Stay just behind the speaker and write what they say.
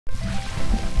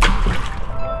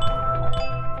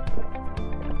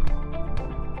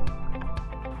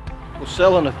Well,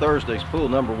 selling a Thursday's pool,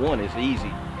 number one, is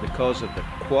easy because of the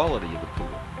quality of the pool.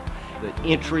 The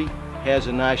entry has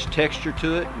a nice texture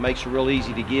to it, makes it real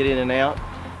easy to get in and out.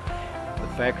 The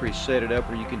factory set it up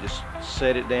where you can just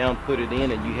set it down, put it in,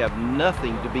 and you have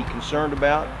nothing to be concerned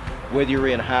about, whether you're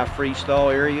in high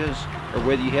freestyle areas or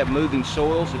whether you have moving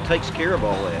soils. It takes care of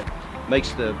all that.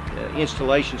 Makes the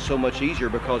installation so much easier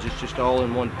because it's just all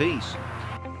in one piece.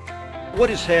 What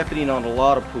is happening on a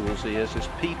lot of pools is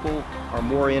people are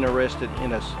more interested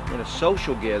in a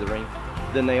social gathering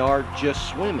than they are just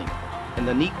swimming. And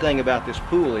the neat thing about this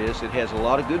pool is it has a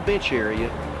lot of good bench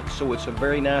area, so it's a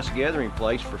very nice gathering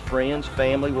place for friends,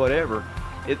 family, whatever.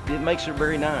 It makes it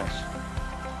very nice.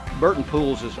 Burton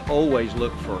Pools has always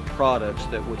looked for products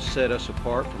that would set us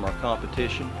apart from our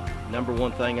competition. Number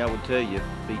one thing I would tell you,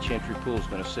 beach entry pool is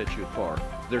going to set you apart.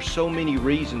 There's so many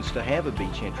reasons to have a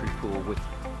beach entry pool, with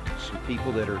some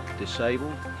people that are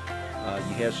disabled.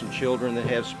 You have some children that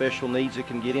have special needs that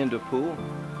can get into a pool.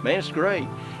 Man, it's great.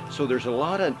 So there's a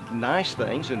lot of nice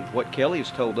things, and what Kelly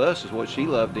has told us is what she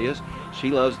loved is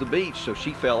she loves the beach, so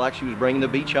she felt like she was bringing the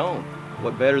beach home.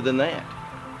 What better than that?